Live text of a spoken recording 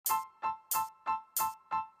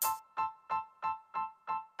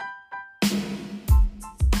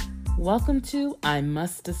Welcome to I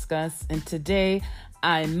Must Discuss, and today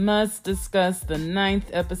I must discuss the 9th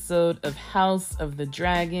episode of House of the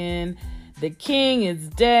Dragon. The king is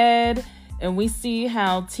dead, and we see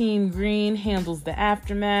how Team Green handles the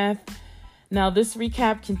aftermath. Now, this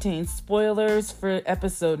recap contains spoilers for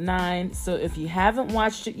episode 9, so if you haven't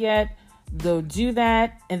watched it yet, go do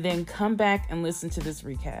that, and then come back and listen to this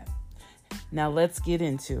recap. Now, let's get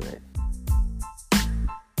into it.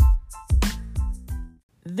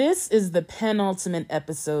 This is the penultimate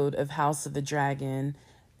episode of House of the Dragon.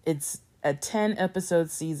 It's a 10-episode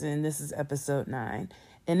season. This is episode 9.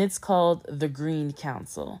 And it's called The Green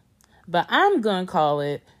Council. But I'm going to call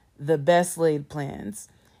it The Best Laid Plans.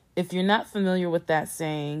 If you're not familiar with that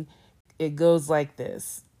saying, it goes like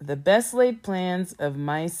this. The best laid plans of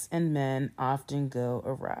mice and men often go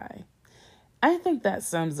awry. I think that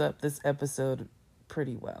sums up this episode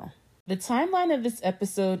pretty well. The timeline of this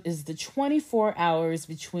episode is the 24 hours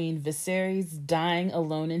between Viserys dying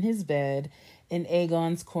alone in his bed and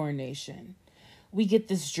Aegon's coronation. We get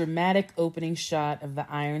this dramatic opening shot of the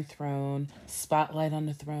Iron Throne, spotlight on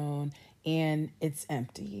the throne, and it's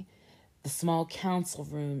empty. The small council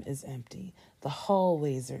room is empty. The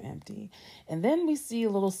hallways are empty. And then we see a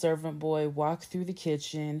little servant boy walk through the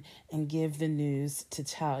kitchen and give the news to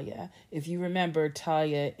Talia. If you remember,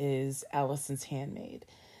 Talia is Alicent's handmaid.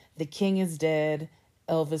 The king is dead.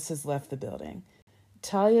 Elvis has left the building.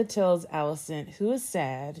 Talia tells Alicent, who is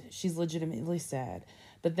sad. She's legitimately sad.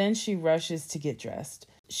 But then she rushes to get dressed.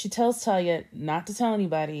 She tells Talia not to tell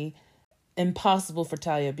anybody. Impossible for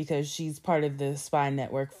Talia because she's part of the spy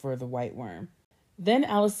network for the White Worm. Then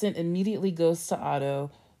Alicent immediately goes to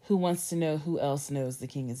Otto, who wants to know who else knows the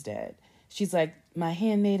king is dead. She's like, my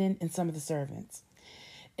handmaiden and some of the servants.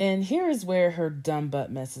 And here is where her dumb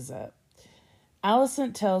butt messes up.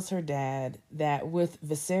 Alicent tells her dad that with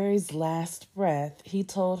Viserys' last breath, he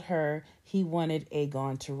told her he wanted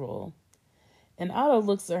Aegon to rule. And Otto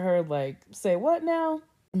looks at her like, say what now?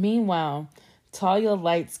 Meanwhile, Talia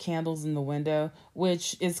lights candles in the window,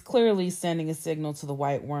 which is clearly sending a signal to the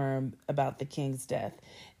White Worm about the king's death.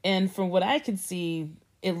 And from what I could see,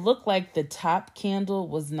 it looked like the top candle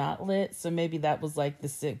was not lit, so maybe that was like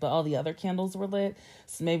but all the other candles were lit,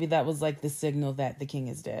 so maybe that was like the signal that the king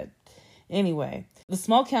is dead. Anyway, the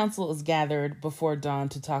small council is gathered before dawn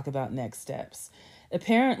to talk about next steps.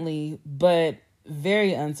 Apparently, but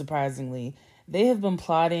very unsurprisingly, they have been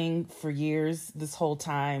plotting for years this whole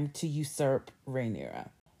time to usurp Rhaenyra.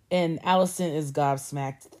 And Alicent is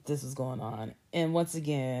gobsmacked that this is going on. And once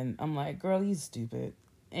again, I'm like, girl, you stupid.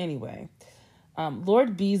 Anyway,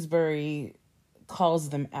 Lord Beesbury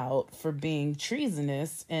calls them out for being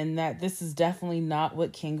treasonous and that this is definitely not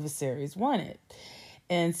what King Viserys wanted.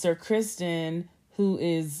 And Sir Criston, who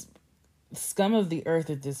is scum of the earth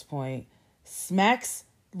at this point, smacks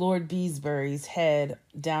Lord Beesbury's head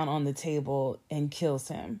down on the table and kills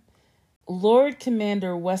him. Lord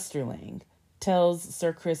Commander Westerling tells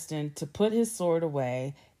Sir Criston to put his sword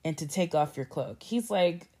away and to take off your cloak. He's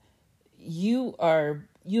like, you've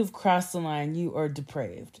crossed the line, you are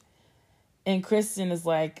depraved. And Criston is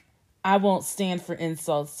like, I won't stand for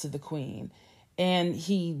insults to the queen. And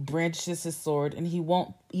he brandishes his sword, and he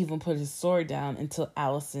won't even put his sword down until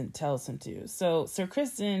Alicent tells him to. So Sir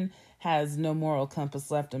Criston has no moral compass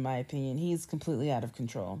left, in my opinion. He's completely out of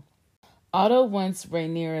control. Otto wants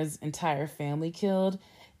Rhaenyra's entire family killed,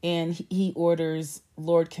 and he orders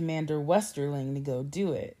Lord Commander Westerling to go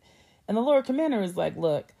do it. And the Lord Commander is like,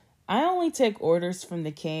 look, I only take orders from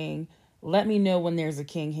the king. Let me know when there's a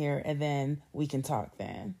king here, and then we can talk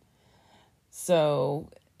then. So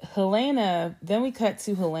then we cut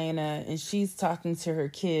to Helena, and she's talking to her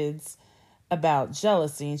kids about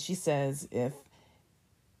jealousy, and she says,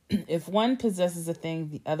 if one possesses a thing,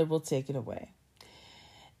 the other will take it away.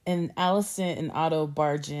 And Alicent and Otto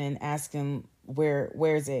barge in, asking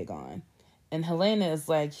where's Aegon? And Helena is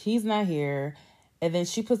like, he's not here. And then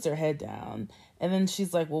she puts her head down, and then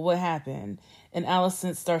she's like, well, what happened? And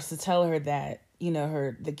Alicent starts to tell her that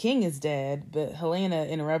the king is dead, but Helena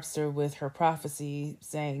interrupts her with her prophecy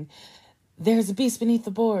saying, there's a beast beneath the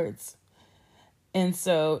boards. And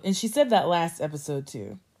she said that last episode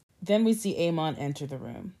too. Then we see Aemon enter the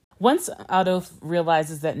room. Once Otto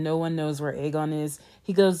realizes that no one knows where Aegon is,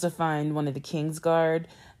 he goes to find one of the King's Guard,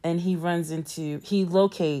 and he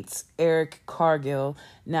locates Eric Cargill.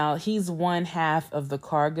 Now, he's one half of the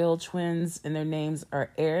Cargill twins, and their names are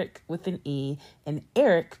Eric with an E and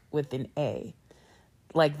Eric with an A.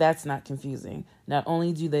 Like, that's not confusing. Not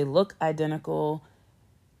only do they look identical,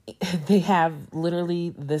 they have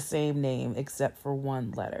literally the same name except for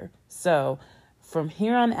one letter. So from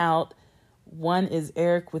here on out, One is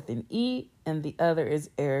Eric with an E and the other is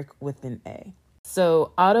Eric with an A.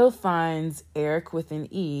 So Otto finds Eric with an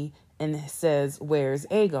E and says, "Where's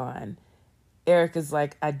Aegon?" Eric is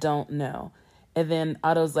like, "I don't know." And then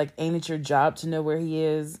Otto's like, "Ain't it your job to know where he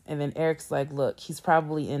is?" And then Eric's like, "Look, he's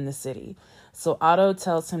probably in the city." So Otto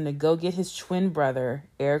tells him to go get his twin brother,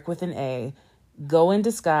 Eric with an A, go in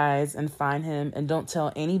disguise and find him, and don't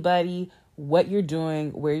tell anybody what you're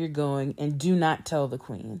doing, where you're going, and do not tell the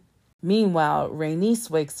queen. Meanwhile, Rhaenys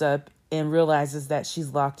wakes up and realizes that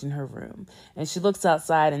she's locked in her room. And she looks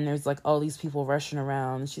outside and there's like all these people rushing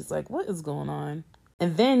around. And she's like, what is going on?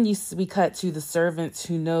 And then we cut to the servants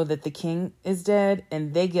who know that the king is dead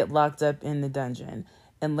and they get locked up in the dungeon.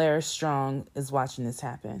 And Larys Strong is watching this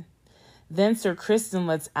happen. Then Sir Criston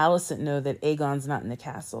lets Alicent know that Aegon's not in the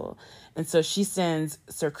castle. And so she sends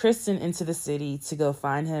Sir Criston into the city to go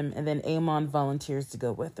find him, and then Aemon volunteers to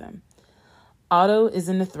go with him. Otto is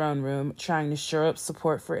in the throne room trying to shore up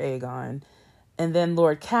support for Aegon, and then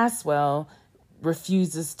Lord Caswell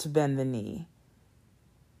refuses to bend the knee.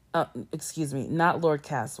 Not Lord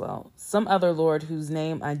Caswell. Some other lord whose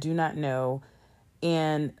name I do not know,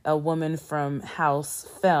 and a woman from House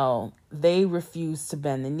Fell, they refuse to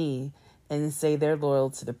bend the knee and say they're loyal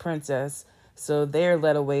to the princess, so they're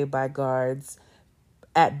led away by guards,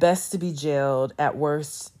 at best to be jailed, at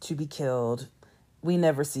worst to be killed. We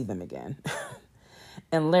never see them again.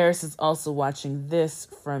 And Larys is also watching this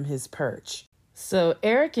from his perch. So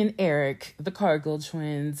Eric and Eric, the Cargill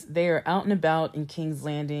twins, they are out and about in King's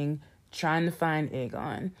Landing trying to find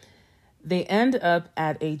Aegon. They end up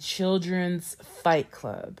at a children's fight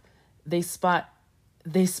club. They spot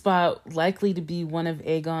likely to be one of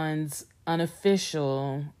Aegon's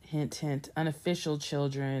unofficial, hint, hint, unofficial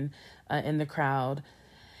children in the crowd.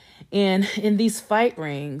 And in these fight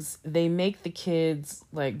rings, they make the kids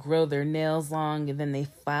like grow their nails long and then they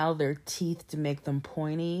file their teeth to make them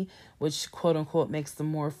pointy, which quote unquote makes them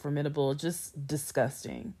more formidable. Just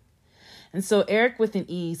disgusting. And so Eric with an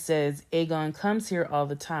E says, Aegon comes here all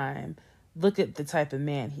the time. Look at the type of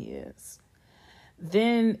man he is.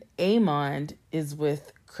 Then Aemond is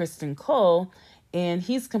with Criston Cole and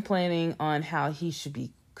he's complaining on how he should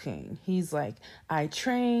be king. He's like, I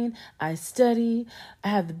train, I study, I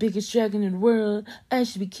have the biggest dragon in the world, I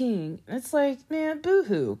should be king. And it's like, man,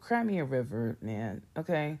 boo-hoo, cry me a river, man,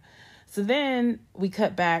 okay? So then we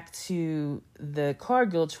cut back to the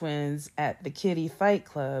Cargill twins at the Kitty Fight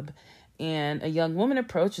Club, and a young woman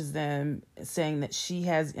approaches them saying that she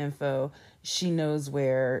has info, she knows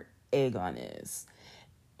where Aegon is.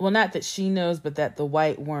 Well, not that she knows, but that the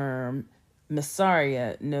White Worm,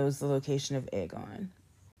 Mysaria, knows the location of Aegon.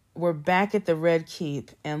 We're back at the Red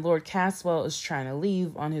Keep, and Lord Caswell is trying to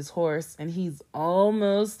leave on his horse, and he's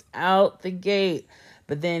almost out the gate,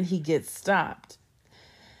 but then he gets stopped.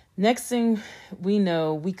 Next thing we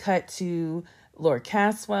know, we cut to Lord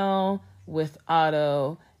Caswell with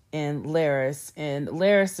Otto and Larys, and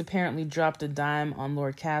Larys apparently dropped a dime on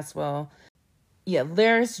Lord Caswell. Yeah,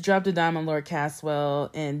 Larys dropped a dime on Lord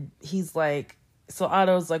Caswell, and he's like, so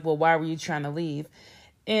Otto's like, well, why were you trying to leave?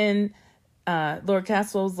 And Lord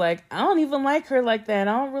Caswell's like, I don't even like her like that.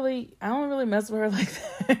 I don't really mess with her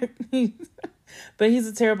like that. But he's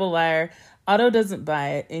a terrible liar. Otto doesn't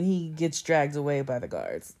buy it, and he gets dragged away by the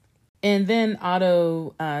guards. And then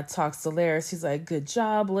Otto talks to Larys. He's like, good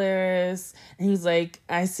job, Larys. And he's like,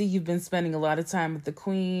 I see you've been spending a lot of time with the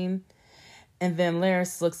queen. And then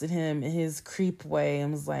Larys looks at him in his creep way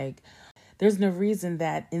and was like, there's no reason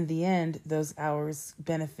that in the end those hours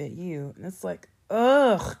benefit you. And it's like,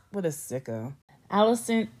 ugh, what a sicko.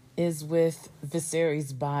 Alicent is with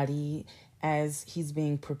Viserys' body as he's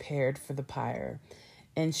being prepared for the pyre.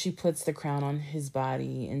 And she puts the crown on his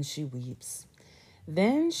body and she weeps.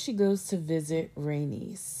 Then she goes to visit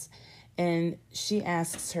Rhaenys. And she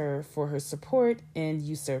asks her for her support in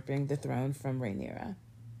usurping the throne from Rhaenyra.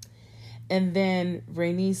 And then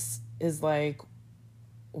Rhaenys is like,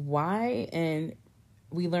 why? And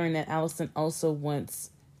we learn that Alicent also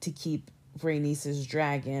wants to keep Rhaenys'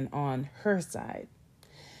 dragon on her side.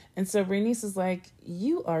 And so Rhaenys is like,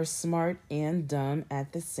 you are smart and dumb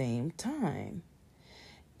at the same time.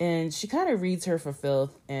 And she kind of reads her for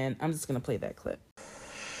filth, and I'm just going to play that clip.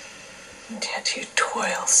 And yet you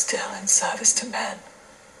toil still in service to men.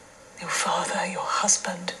 Your father, your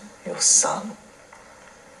husband, your son.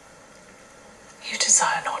 You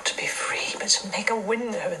desire not to be free, but to make a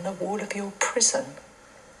window in the wall of your prison.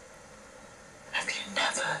 Have you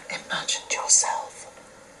never imagined yourself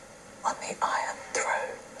on the Iron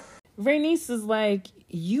Throne? Rhaenys is like,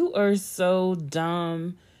 you are so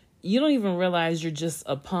dumb. You don't even realize you're just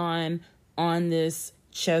a pawn on this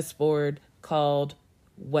chessboard called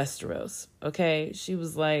Westeros. Okay? She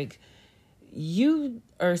was like, you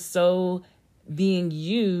are so being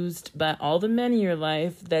used by all the men in your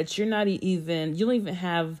life that you don't even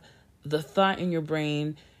have the thought in your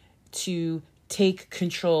brain to take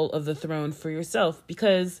control of the throne for yourself.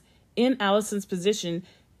 Because in Alicent's position,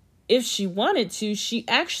 if she wanted to, she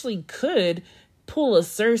actually could pull a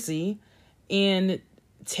Cersei and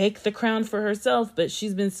take the crown for herself, but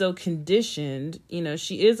she's been so conditioned.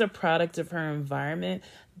 She is a product of her environment,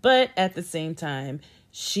 but at the same time,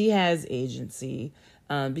 she has agency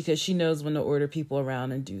because she knows when to order people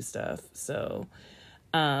around and do stuff. So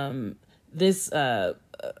my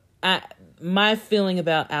feeling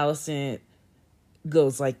about Alicent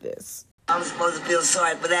goes like this. I'm supposed to feel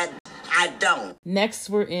sorry for that. I don't. Next,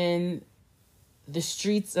 we're in the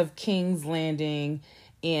streets of King's Landing,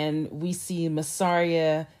 and we see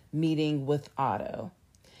Mysaria meeting with Otto.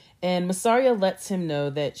 And Mysaria lets him know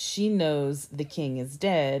that she knows the king is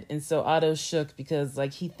dead. And so Otto's shook because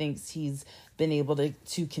he thinks he's been able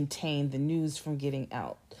to contain the news from getting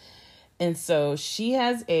out. And so she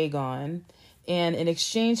has Aegon, and in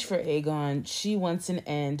exchange for Aegon, she wants an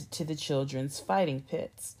end to the children's fighting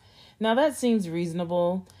pits. Now that seems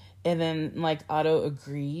reasonable. And then Otto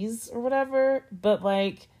agrees or whatever, but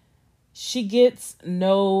she gets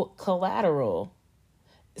no collateral.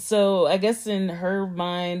 So I guess in her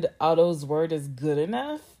mind, Otto's word is good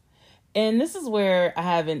enough. And this is where I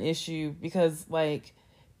have an issue because if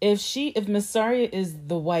Mysaria is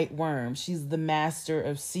the white worm, she's the master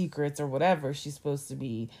of secrets or whatever she's supposed to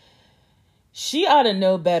be, she ought to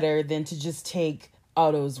know better than to just take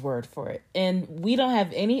Otto's word for it. And we don't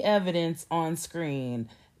have any evidence on screen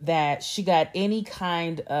that she got any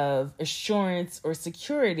kind of assurance or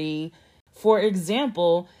security. For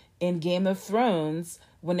example, in Game of Thrones,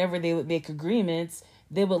 whenever they would make agreements,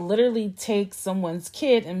 they would literally take someone's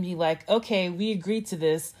kid and be like, okay, we agreed to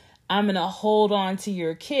this. I'm going to hold on to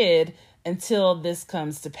your kid until this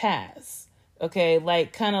comes to pass. Okay,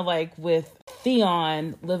 kind of like with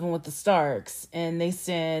Theon living with the Starks, and they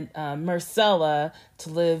sent Myrcella to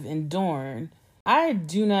live in Dorne. I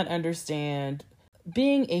do not understand.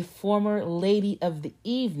 Being a former lady of the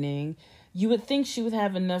evening, you would think she would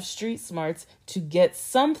have enough street smarts to get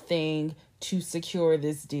something to secure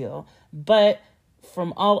this deal. But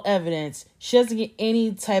from all evidence, she doesn't get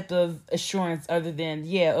any type of assurance other than,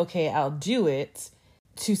 yeah, okay, I'll do it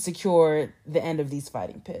to secure the end of these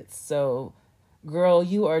fighting pits. So, girl,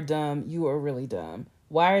 you are dumb. You are really dumb.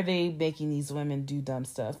 Why are they making these women do dumb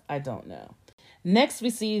stuff? I don't know. Next,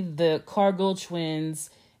 we see the Cargill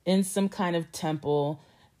twins in some kind of temple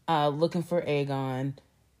looking for Aegon,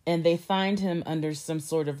 and they find him under some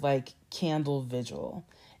sort of candle vigil.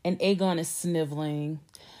 And Aegon is sniveling.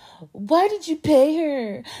 Why did you pay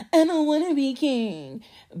her? I don't want to be king.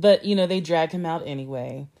 But, they drag him out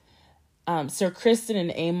anyway. Sir Criston and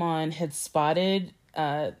Aemon had spotted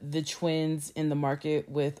the twins in the market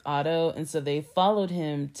with Otto, and so they followed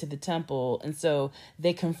him to the temple. And so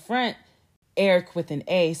they confront Eric with an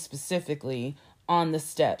A specifically on the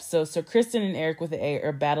steps. So Sir Criston and Eric with an A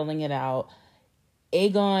are battling it out.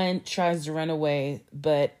 Aegon tries to run away,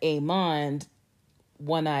 but Aemond,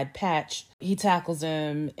 one-eyed Patch, he tackles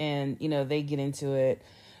him, and they get into it.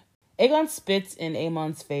 Aegon spits in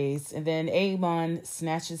Aemon's face, and then Aemon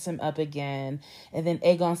snatches him up again, and then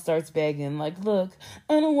Aegon starts begging, look,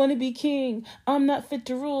 I don't want to be king. I'm not fit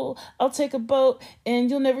to rule. I'll take a boat, and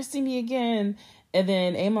you'll never see me again. And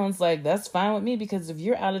then Aemon's like, that's fine with me, because if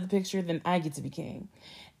you're out of the picture, then I get to be king.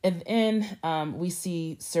 And then we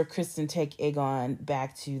see Sir Criston take Aegon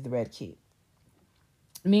back to the Red Keep.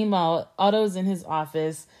 Meanwhile, Otto's in his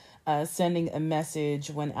office sending a message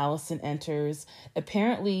when Alicent enters.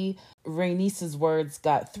 Apparently, Rhaenys's words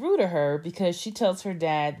got through to her because she tells her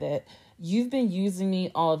dad that you've been using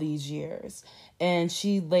me all these years. And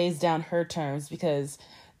she lays down her terms because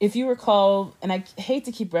if you recall, and I hate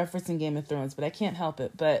to keep referencing Game of Thrones, but I can't help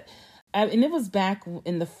it. And it was back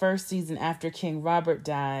in the first season after King Robert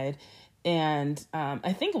died. And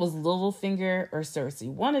I think it was Littlefinger or Cersei.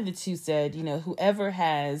 One of the two said, whoever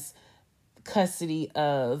has custody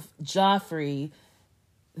of Joffrey,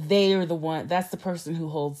 they are the one, that's the person who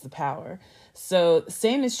holds the power. So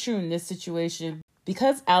same is true in this situation.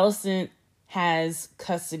 Because Alicent has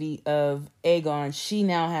custody of Aegon, she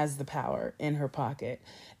now has the power in her pocket.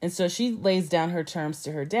 And so she lays down her terms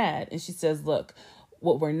to her dad. And she says, look,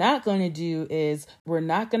 what we're not going to do is we're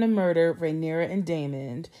not going to murder Rhaenyra and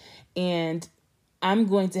Daemon. And I'm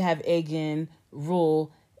going to have Aegon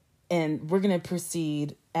rule, and we're going to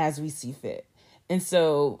proceed as we see fit. And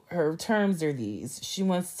so her terms are these. She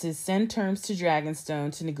wants to send terms to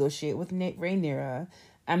Dragonstone to negotiate with Rhaenyra.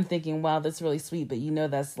 I'm thinking, wow, that's really sweet,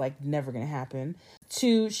 but that's like never going to happen.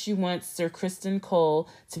 2, she wants Sir Criston Cole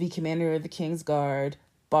to be commander of the King's Guard,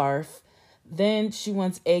 barf. Then she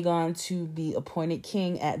wants Aegon to be appointed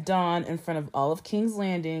king at dawn in front of all of King's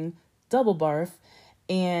Landing, double barf.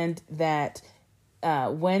 And that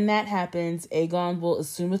when that happens, Aegon will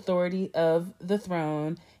assume authority of the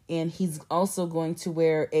throne, and he's also going to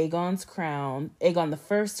wear Aegon's crown, Aegon the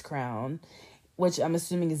First crown, which I'm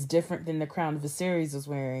assuming is different than the crown Viserys was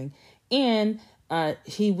wearing. And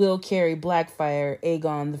he will carry Blackfyre,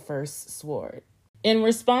 Aegon the First's sword. In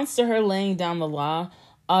response to her laying down the law,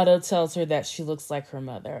 Otto tells her that she looks like her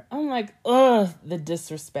mother. I'm like, ugh, the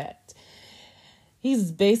disrespect.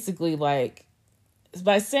 He's basically like,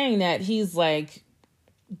 by saying that, he's like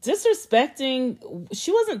disrespecting.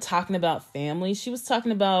 She wasn't talking about family. She was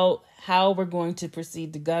talking about how we're going to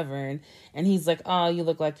proceed to govern. And he's like, oh, you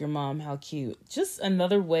look like your mom. How cute. Just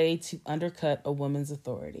another way to undercut a woman's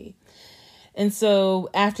authority. And so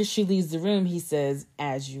after she leaves the room, he says,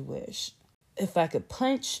 as you wish. If I could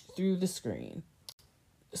punch through the screen.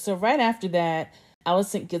 So right after that,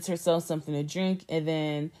 Alicent gets herself something to drink, and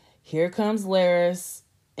then here comes Larys,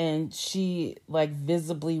 and she like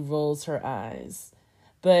visibly rolls her eyes.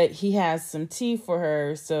 But he has some tea for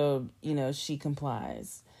her, so, she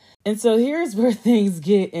complies. And so here's where things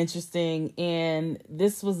get interesting, and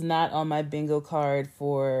this was not on my bingo card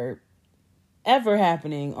for ever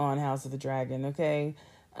happening on House of the Dragon, okay?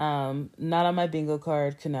 Not on my bingo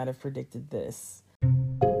card, could not have predicted this.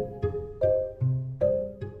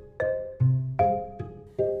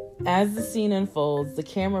 As the scene unfolds, the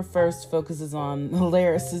camera first focuses on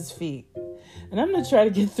Larys's feet. And I'm going to try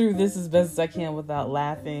to get through this as best as I can without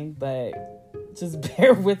laughing, but just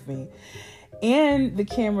bear with me. And the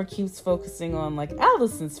camera keeps focusing on like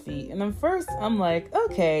Alicent's feet. And at first I'm like,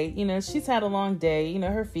 okay, she's had a long day.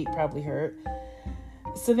 Her feet probably hurt.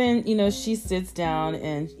 So then, she sits down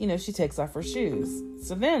and, she takes off her shoes.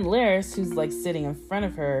 So then Larys, who's like sitting in front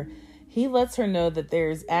of her, he lets her know that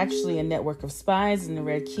there's actually a network of spies in the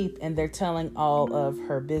Red Keep, and they're telling all of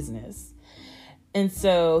her business. And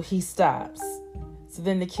so he stops. So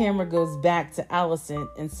then the camera goes back to Alicent,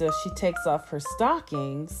 and so she takes off her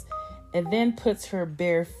stockings and then puts her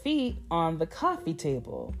bare feet on the coffee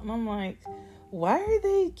table. And I'm like, why are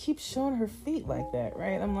they keep showing her feet like that,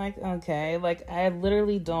 right? I'm like, okay. Like, I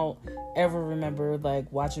literally don't ever remember,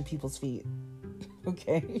 like, watching people's feet.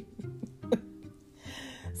 Okay?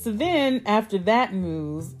 So then, after that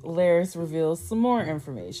moves, Larys reveals some more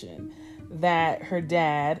information. That her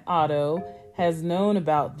dad, Otto, has known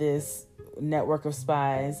about this network of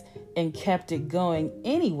spies and kept it going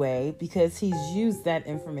anyway because he's used that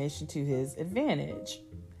information to his advantage.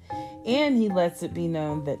 And he lets it be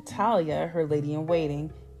known that Talia, her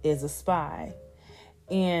lady-in-waiting, is a spy.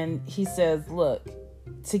 And he says, look,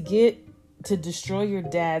 to destroy your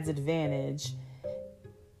dad's advantage,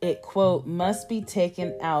 it, quote, must be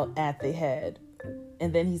taken out at the head.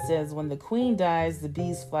 And then he says, when the queen dies, the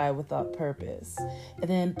bees fly without purpose. And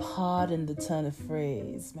then pardon the ton of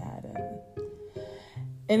phrase, madam.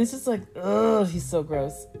 And it's just like, ugh, he's so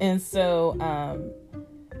gross. And so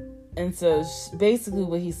basically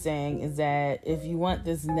what he's saying is that if you want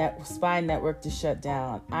this spy network to shut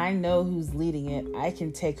down, I know who's leading it. I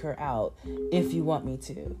can take her out if you want me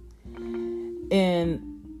to.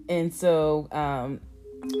 And so then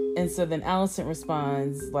Alicent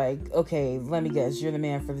responds like, okay, let me guess, you're the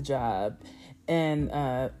man for the job. And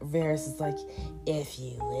Varys is like, if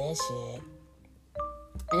you wish it.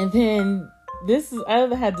 And then I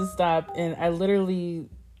had to stop, and I literally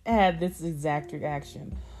had this exact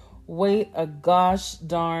reaction. Wait a gosh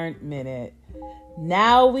darn minute.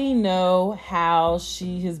 Now we know how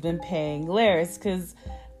she has been paying Larys, because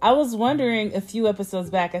I was wondering a few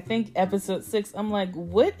episodes back, I think episode 6, I'm like,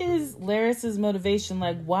 what is Larys's motivation?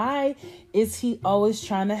 Like, why is he always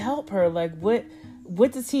trying to help her? Like, what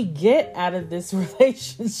does he get out of this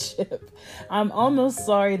relationship? I'm almost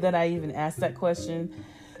sorry that I even asked that question.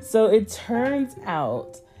 So it turns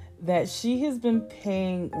out that she has been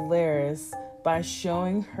paying Larys by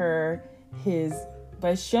showing him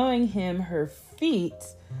her feet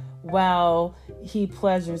while he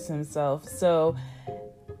pleasures himself. So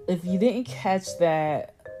if you didn't catch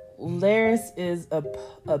that, Larys is a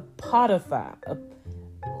podophile.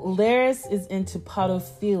 Larys is into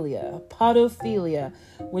podophilia,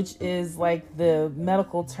 which is like the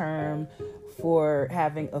medical term for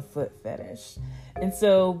having a foot fetish. And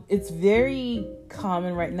so it's very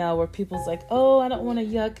common right now where people's like, oh, I don't want to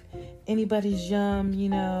yuck anybody's yum,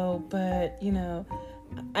 but,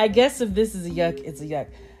 I guess if this is a yuck, it's a yuck.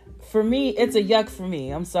 For me, it's a yuck for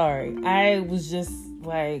me. I'm sorry. I was just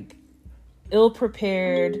like,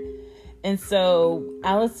 ill-prepared. And so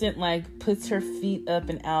Alicent like puts her feet up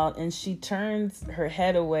and out, and she turns her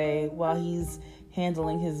head away while he's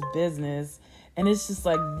handling his business. And it's just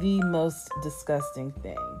like the most disgusting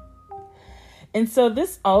thing. And so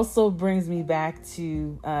this also brings me back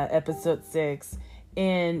to episode 6.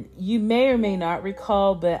 And you may or may not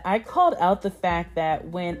recall, but I called out the fact that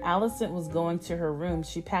when Alicent was going to her room,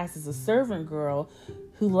 she passes a servant girl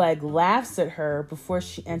who like laughs at her before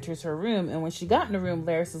she enters her room. And when she got in the room,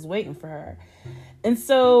 Larys is waiting for her. And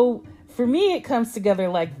so for me, it comes together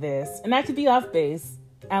like this. And I could be off base.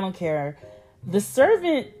 I don't care. The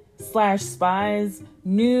servant / spies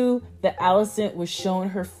knew that Alicent was showing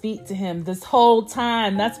her feet to him this whole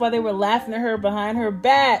time. That's why they were laughing at her behind her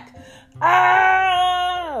back.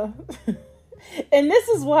 Ah! And this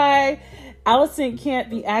is why Alicent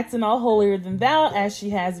can't be acting all holier than thou as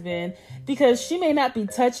she has been, because she may not be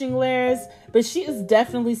touching Larys, but she is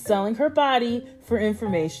definitely selling her body for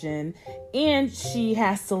information, and she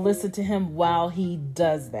has to listen to him while he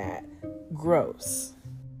does that. Gross.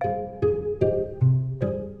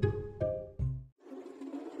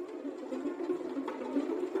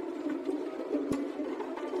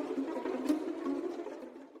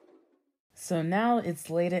 So now it's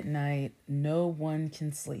late at night. No one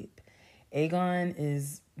can sleep. Aegon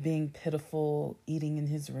is being pitiful, eating in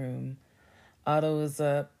his room. Otto is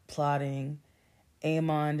up, plotting.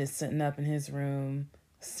 Aemond is sitting up in his room,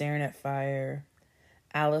 staring at fire.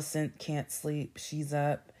 Alicent can't sleep. She's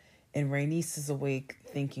up. And Rhaenys is awake,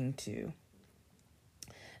 thinking too.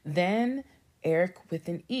 Then Eric with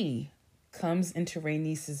an E comes into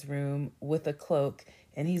Rhaenys' room with a cloak,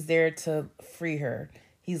 and he's there to free her.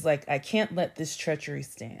 He's like, I can't let this treachery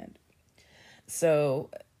stand.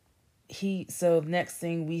 So next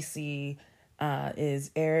thing we see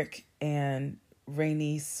is Eric and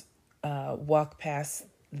Rhaenys walk past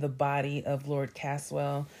the body of Lord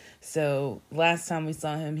Caswell. So last time we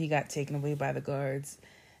saw him, he got taken away by the guards.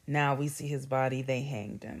 Now we see his body. They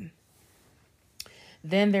hanged him.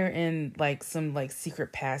 Then they're in like some like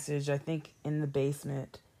secret passage, I think in the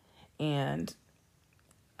basement. And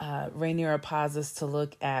Rhaenyra pauses to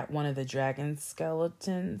look at one of the dragon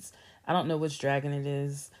skeletons. I don't know which dragon it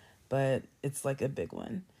is, but it's like a big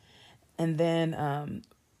one. And then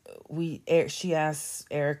she asks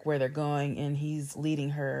Eric where they're going, and he's leading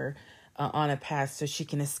her on a path so she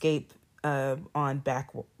can escape on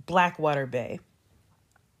Blackwater Bay.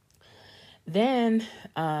 Then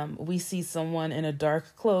we see someone in a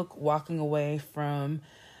dark cloak walking away from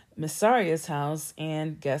Mysaria's house,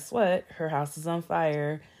 and guess what? Her house is on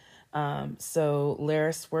fire. So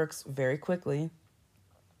Larys works very quickly.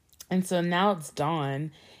 And so now it's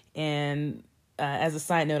dawn, and as a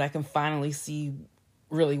side note, I can finally see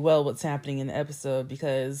really well what's happening in the episode,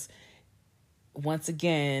 because once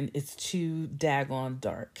again, it's too daggone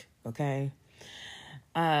dark, okay?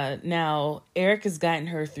 Now, Eric has gotten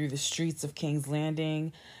her through the streets of King's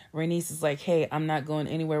Landing. Rhaenys is like, hey, I'm not going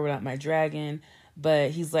anywhere without my dragon.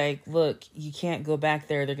 But he's like, look, you can't go back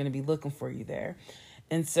there. They're going to be looking for you there.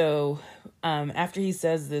 And so after he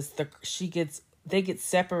says this, they get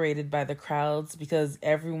separated by the crowds because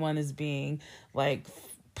everyone is being like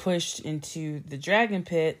pushed into the dragon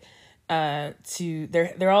pit.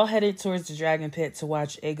 They're all headed towards the dragon pit to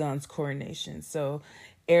watch Aegon's coronation. So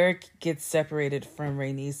Eric gets separated from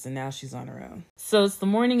Rhaenys, and now she's on her own. So it's the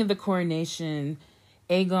morning of the coronation.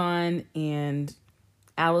 Aegon and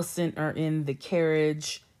Alicent are in the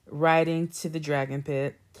carriage riding to the dragon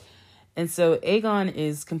pit. And so Aegon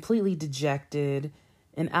is completely dejected,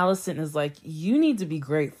 and Alicent is like, you need to be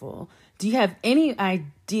grateful. Do you have any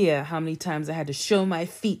idea how many times I had to show my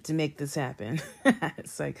feet to make this happen?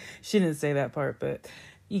 It's like, she didn't say that part, but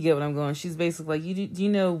you get what I'm going. She's basically like, do you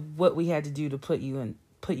know what we had to do to put you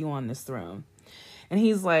on this throne? And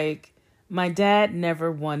he's like, my dad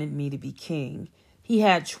never wanted me to be king. He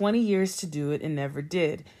had 20 years to do it and never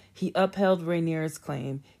did. He upheld Rhaenyra's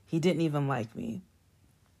claim. He didn't even like me.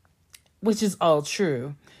 Which is all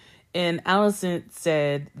true. And Alicent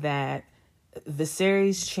said that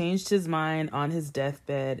Viserys changed his mind on his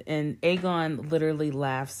deathbed, and Aegon literally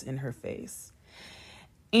laughs in her face.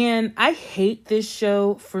 And I hate this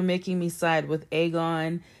show for making me side with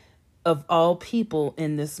Aegon of all people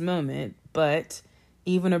in this moment, but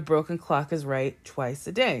even a broken clock is right twice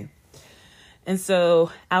a day. And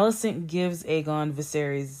so Alicent gives Aegon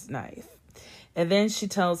Viserys' knife. And then she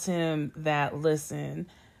tells him that, listen,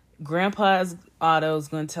 Grandpa's Otto's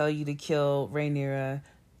going to tell you to kill Rhaenyra.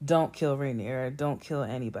 Don't kill Rhaenyra. Don't kill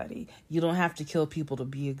anybody. You don't have to kill people to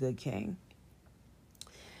be a good king.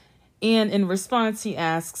 And in response, he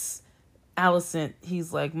asks Alicent,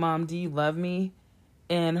 he's like, Mom, do you love me?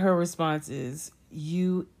 And her response is,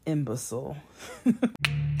 "You imbecile."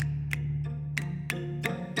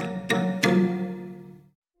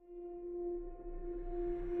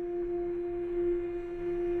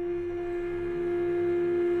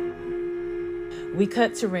 We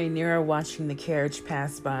cut to Rhaenyra watching the carriage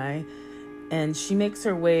pass by, and she makes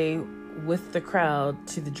her way with the crowd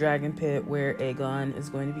to the dragon pit where Aegon is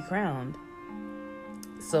going to be crowned.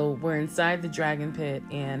 So we're inside the dragon pit,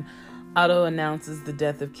 and Otto announces the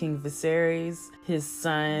death of King Viserys. His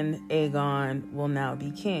son, Aegon, will now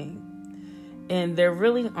be king. And there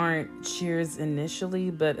really aren't cheers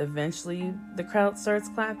initially, but eventually the crowd starts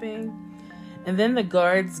clapping. And then the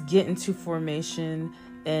guards get into formation,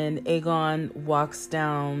 and Aegon walks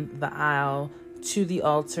down the aisle to the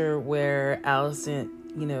altar where Alicent,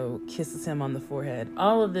 kisses him on the forehead.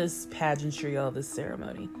 All of this pageantry, all this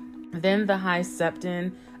ceremony. Then the High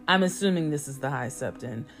Septon, I'm assuming this is the High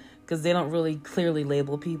Septon, because they don't really clearly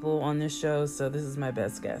label people on this show, so this is my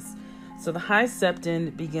best guess. So the High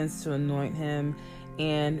Septon begins to anoint him,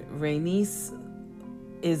 and Rhaenys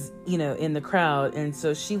is, in the crowd, and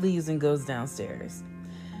so she leaves and goes downstairs.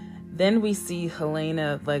 Then we see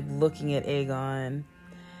Helaena, looking at Aegon,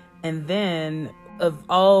 and then, of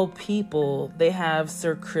all people, they have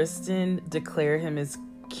Sir Criston declare him as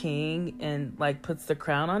king and, puts the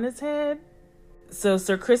crown on his head. So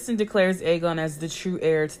Sir Criston declares Aegon as the true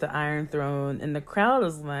heir to the Iron Throne, and the crowd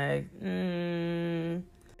is like, the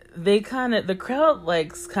crowd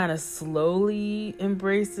kind of slowly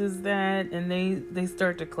embraces that, and they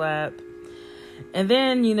start to clap. And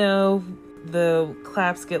then, the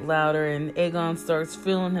claps get louder, and Aegon starts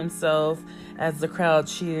feeling himself as the crowd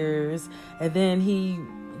cheers, and then he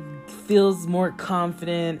feels more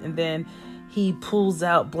confident, and then he pulls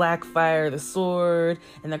out Blackfyre the sword,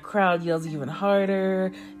 and the crowd yells even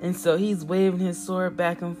harder, and so he's waving his sword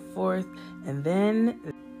back and forth, and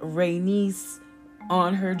then Rhaenys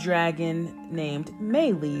on her dragon named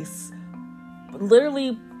Meleys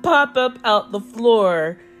literally pop up out the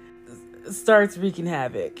floor, starts wreaking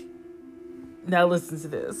havoc. Now listen to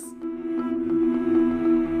this.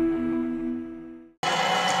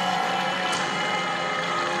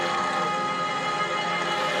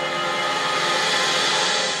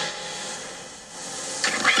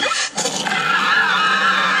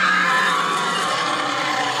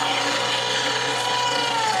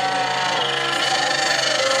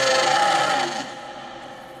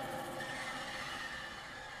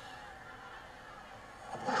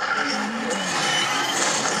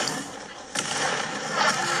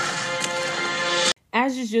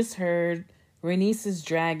 As you just heard, Rhaenys'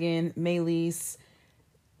 dragon, Meleys,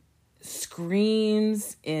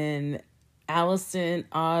 screams in Alicent,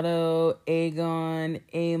 Otto, Aegon,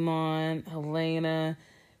 Aemon, Helaena,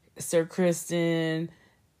 Sir Criston.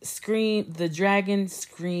 The dragon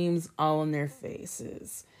screams all in their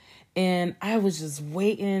faces. And I was just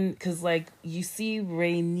waiting, because, you see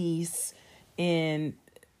Rhaenys in,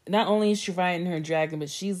 not only is she riding her dragon, but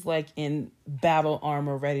she's, in battle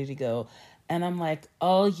armor ready to go. And I'm like,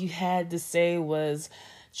 all you had to say was,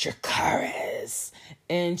 Dracarys.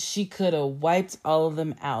 And she could have wiped all of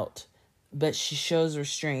them out. But she shows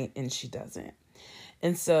restraint, and she doesn't.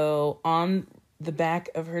 And so on the back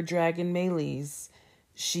of her dragon Meleys,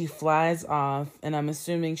 she flies off, and I'm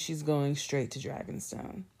assuming she's going straight to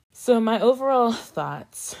Dragonstone. So my overall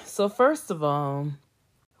thoughts. So first of all,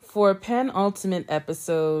 for a penultimate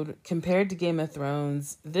episode, compared to Game of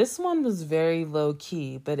Thrones, this one was very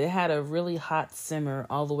low-key, but it had a really hot simmer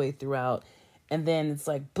all the way throughout. And then it's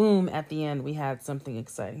boom, at the end, we had something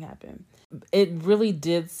exciting happen. It really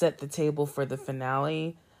did set the table for the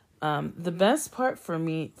finale. The best part for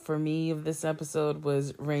me of this episode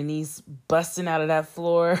was Rhaenys busting out of that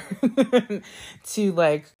floor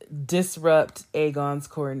to, disrupt Aegon's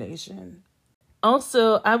coronation.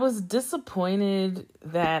 Also, I was disappointed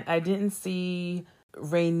that I didn't see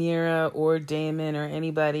Rhaenyra or Daemon or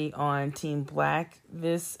anybody on Team Black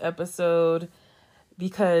this episode,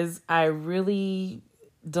 because I really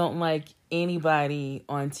don't like anybody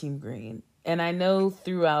on Team Green. And I know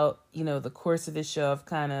throughout, the course of this show, I've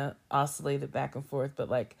kind of oscillated back and forth, but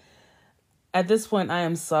at this point, I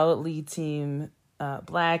am solidly Team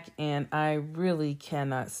Black, and I really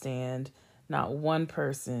cannot stand not one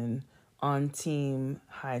person on Team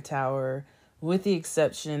Hightower, with the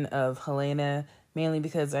exception of Helaena, mainly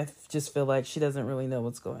because I just feel like she doesn't really know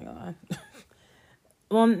what's going on.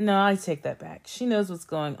 Well, no, I take that back. She knows what's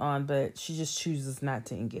going on, but she just chooses not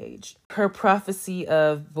to engage. Her prophecy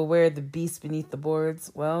of beware the beast beneath the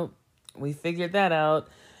boards, well, we figured that out.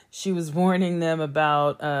 She was warning them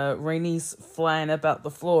about Rhaenys flying up out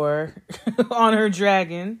the floor on her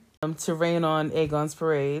dragon. to rain on Aegon's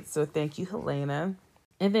parade. So thank you, Helena.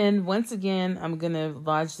 And then once again, I'm going to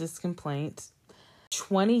lodge this complaint.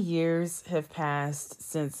 20 years have passed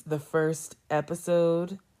since the first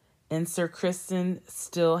episode, and Sir Criston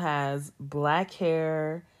still has black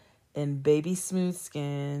hair and baby smooth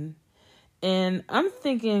skin. And I'm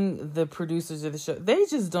thinking the producers of the show, they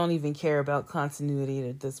just don't even care about continuity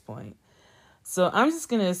at this point. So I'm just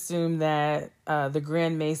going to assume that the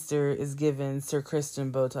Grand Maester is giving Sir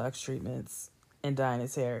Criston Botox treatments and dyeing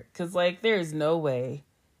his hair. Because, like, there is no way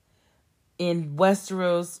in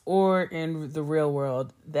Westeros or in the real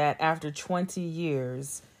world that after 20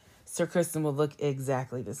 years, Sir Criston will look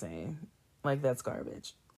exactly the same. Like, that's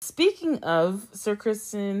garbage. Speaking of Sir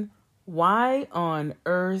Criston, why on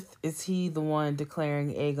earth is he the one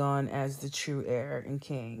declaring Aegon as the true heir and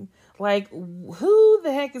king? Like, who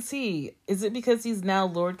the heck is he? Is it because he's now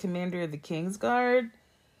Lord Commander of the Kingsguard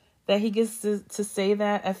that he gets to say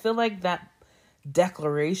that? I feel like that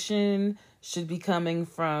declaration should be coming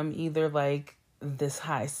from either like this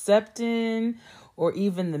High Septon or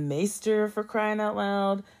even the Maester, for crying out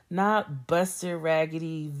loud, not busted,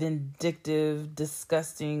 raggedy, vindictive,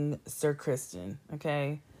 disgusting Sir Criston,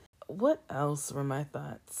 okay? What else were my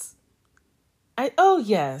thoughts?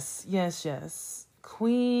 Yes.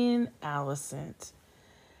 Queen Alicent.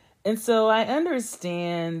 And so I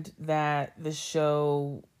understand that the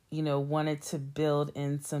show, wanted to build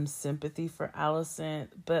in some sympathy for Alicent,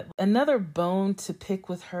 but another bone to pick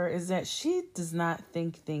with her is that she does not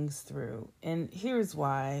think things through. And here's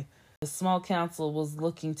why. The small council was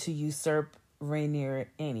looking to usurp Rhaenyra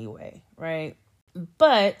anyway, right?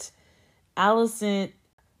 But Alicent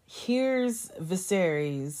hears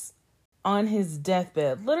Viserys on his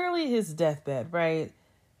deathbed, literally his deathbed, right?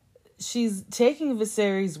 She's taking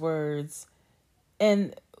Viserys' words,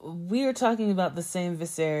 and we are talking about the same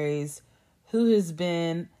Viserys who has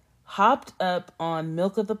been hopped up on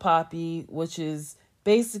Milk of the Poppy, which is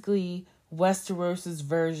basically Westeros'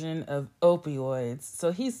 version of opioids.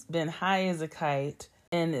 So he's been high as a kite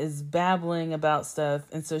and is babbling about stuff,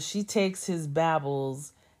 and so she takes his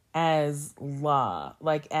babbles as law,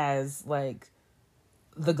 as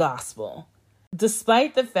the gospel.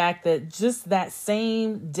 Despite the fact that just that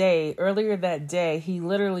same day, earlier that day, he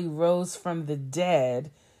literally rose from the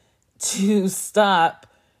dead to stop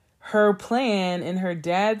her plan and her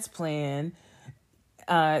dad's plan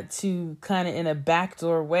to kind of in a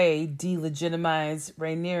backdoor way delegitimize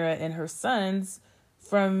Rhaenyra and her sons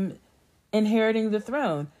from inheriting the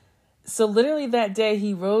throne. So literally that day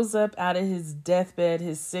he rose up out of his deathbed,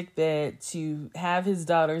 his sick bed, to have his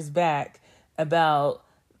daughters back about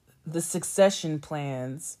the succession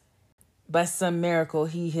plans. By some miracle,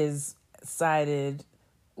 he has sided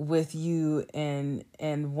with you and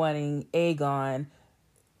wanting Aegon,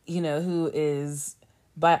 who is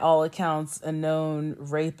by all accounts a known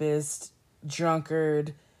rapist,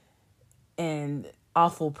 drunkard, and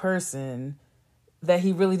awful person that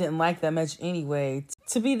he really didn't like that much anyway,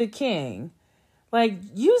 to be the king.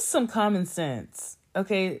 Use some common sense,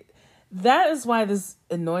 okay? That is why this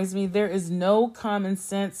annoys me. There is no common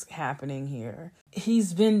sense happening here.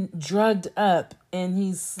 He's been drugged up and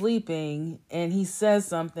he's sleeping and he says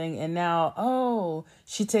something, and now,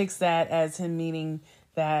 she takes that as him meaning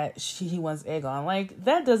that he wants Aegon.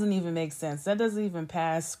 That doesn't even make sense. That doesn't even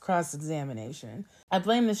pass cross-examination. I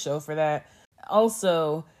blame the show for that.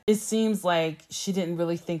 Also, it seems like she didn't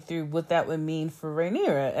really think through what that would mean for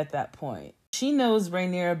Rhaenyra at that point. She knows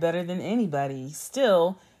Rhaenyra better than anybody.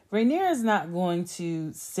 Still, Rhaenyra is not going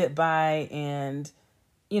to sit by and,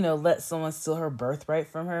 let someone steal her birthright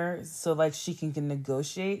from her so she can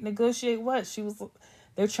negotiate. Negotiate what?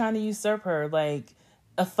 They're trying to usurp her.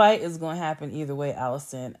 A fight is going to happen either way,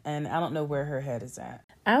 Alicent, and I don't know where her head is at.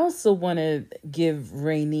 I also want to give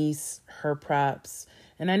Rhaenys her props.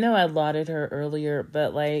 And I know I lauded her earlier,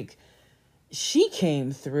 but she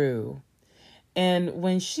came through. And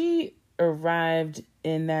when she arrived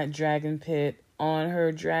in that dragon pit on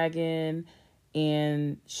her dragon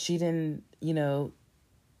and she didn't,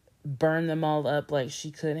 burn them all up like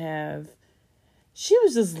she could have, she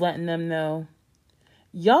was just letting them know,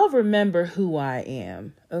 y'all remember who I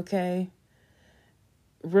am, okay?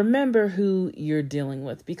 Remember who you're dealing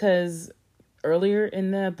with. Because earlier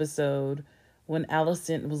in the episode, when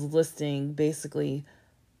Alicent was listing, basically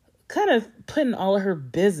kind of putting all of her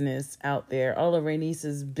business out there, all of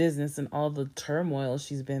Rhaenys' business and all the turmoil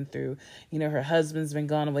she's been through. Her husband's been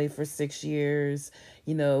gone away for 6 years.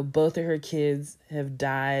 Both of her kids have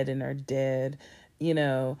died and are dead,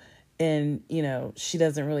 and, she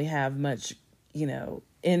doesn't really have much, from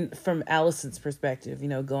Alicent's perspective,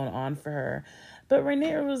 going on for her. But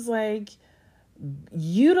Rhaenyra was like,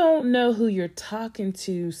 You don't know who you're talking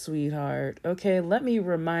to, sweetheart. Okay, let me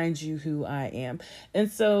remind you who I am.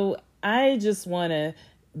 And so I just want to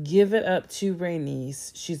give it up to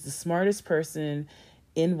Rhaenys. She's the smartest person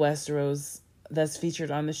in Westeros that's featured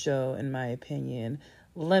on the show, in my opinion.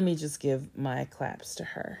 Let me just give my claps to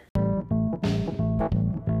her.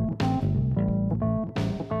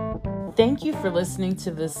 Thank you for listening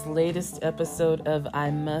to this latest episode of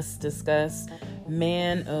I Must Discuss.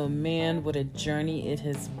 Man, oh man, what a journey it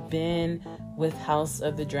has been with House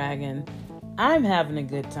of the Dragon. I'm having a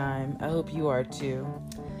good time. I hope you are too.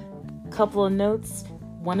 Couple of notes.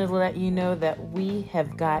 Wanted to let you know that we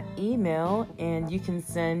have got email, and you can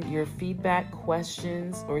send your feedback,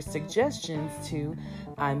 questions, or suggestions to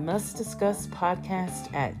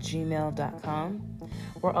imustdiscusspodcast@gmail.com.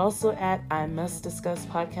 We're also at I Must Discuss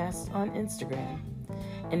Podcast on Instagram.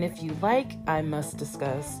 And if you like I Must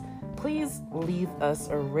Discuss, please leave us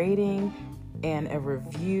a rating and a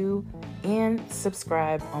review and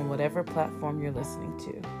subscribe on whatever platform you're listening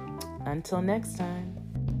to. Until next time.